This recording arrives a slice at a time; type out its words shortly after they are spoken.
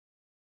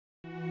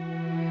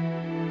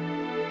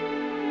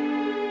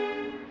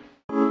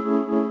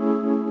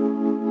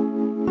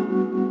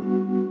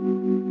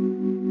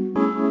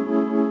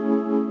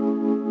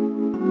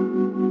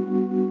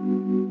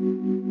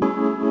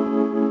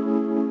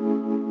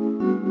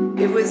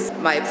It was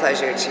my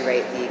pleasure to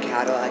write the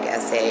catalog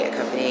essay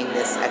accompanying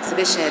this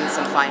exhibition,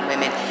 Some Fine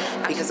Women,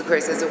 because of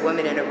course as a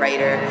woman and a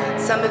writer,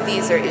 some of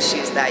these are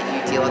issues that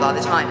you deal with all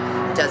the time.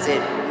 Does it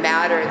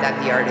matter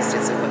that the artist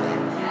is a woman?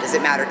 Does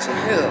it matter to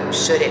whom?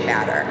 Should it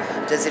matter?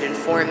 Does it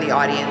inform the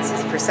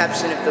audience's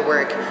perception of the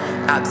work?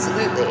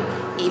 Absolutely.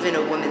 Even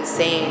a woman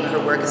saying her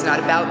work is not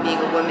about being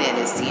a woman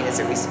is seen as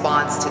a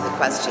response to the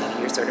question.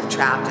 You're sort of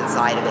trapped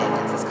inside of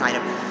it. It's this kind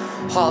of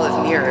hall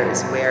of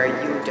mirrors where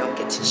you don't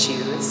get to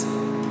choose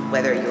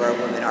whether you're a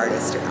woman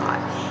artist or not.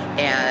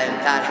 And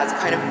that has a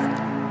kind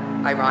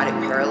of ironic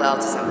parallel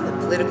to some of the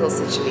political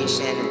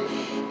situation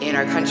in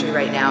our country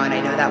right now, and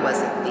I know that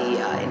wasn't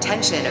the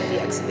intention of the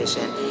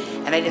exhibition,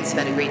 and I didn't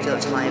spend a great deal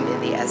of time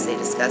in the essay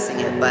discussing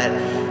it, but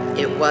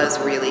it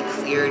was really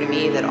clear to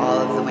me that all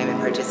of the women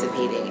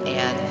participating,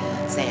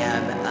 and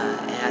Sam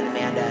and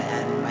Amanda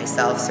and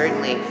myself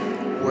certainly,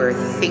 were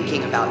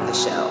thinking about the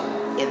show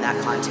in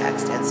that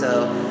context. And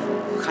so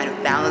kind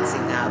of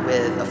balancing that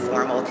with a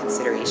formal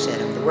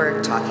consideration of the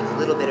work, talking a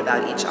little bit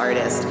about each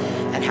artist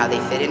and how they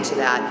fit into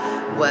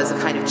that was a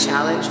kind of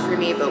challenge for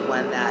me, but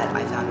one that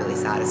I found really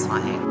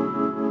satisfying.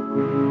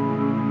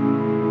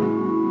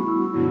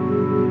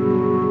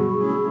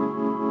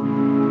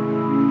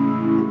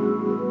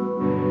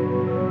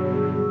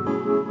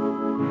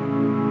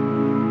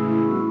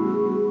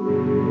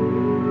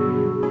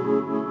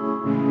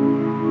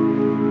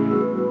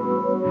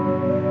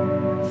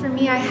 For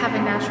me, I have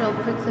a natural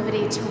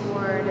proclivity toward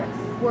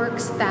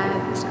works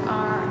that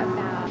are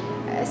about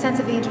a sense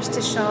of the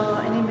interstitial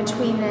and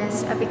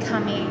in-betweenness of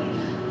becoming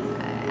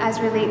as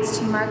relates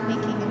to mark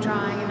making and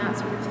drawing and that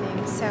sort of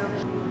thing. So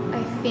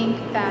I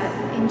think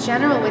that in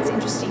general what's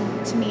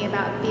interesting to me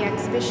about the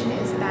exhibition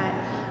is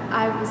that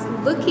I was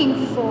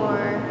looking for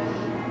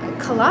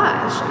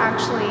collage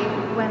actually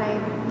when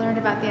I learned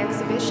about the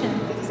exhibition,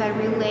 because I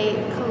relate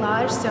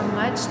collage so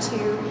much to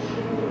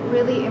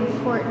really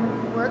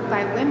important work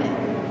by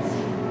women.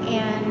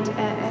 And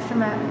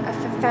from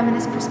a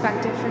feminist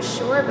perspective for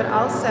sure, but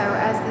also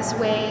as this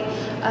way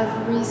of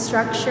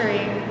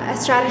restructuring, a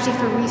strategy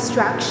for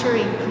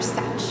restructuring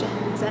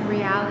perceptions and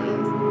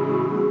realities.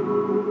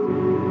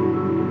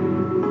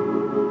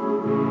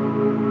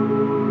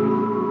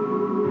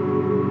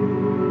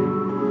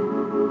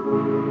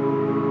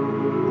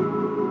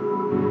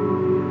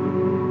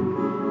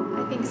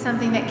 I think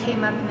something that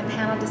came up in the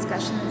panel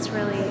discussion that's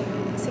really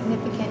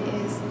significant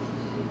is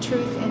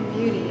truth and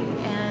beauty.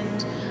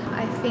 And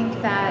I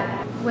think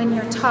that when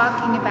you're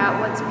talking about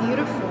what's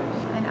beautiful,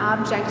 an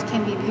object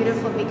can be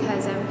beautiful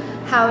because of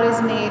how it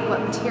is made, what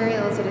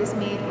materials it is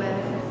made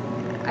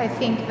with. I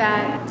think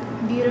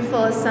that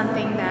beautiful is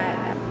something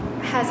that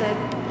has a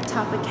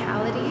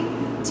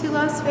topicality to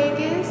Las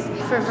Vegas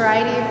for a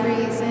variety of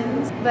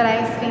reasons, but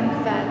I think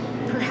that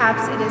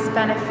perhaps it is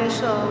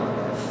beneficial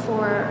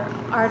for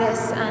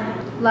artists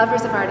and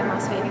lovers of art in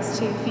Las Vegas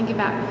to think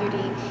about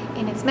beauty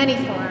in its many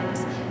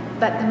forms,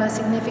 but the most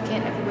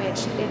significant of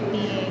which it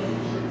being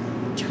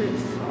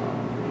truth.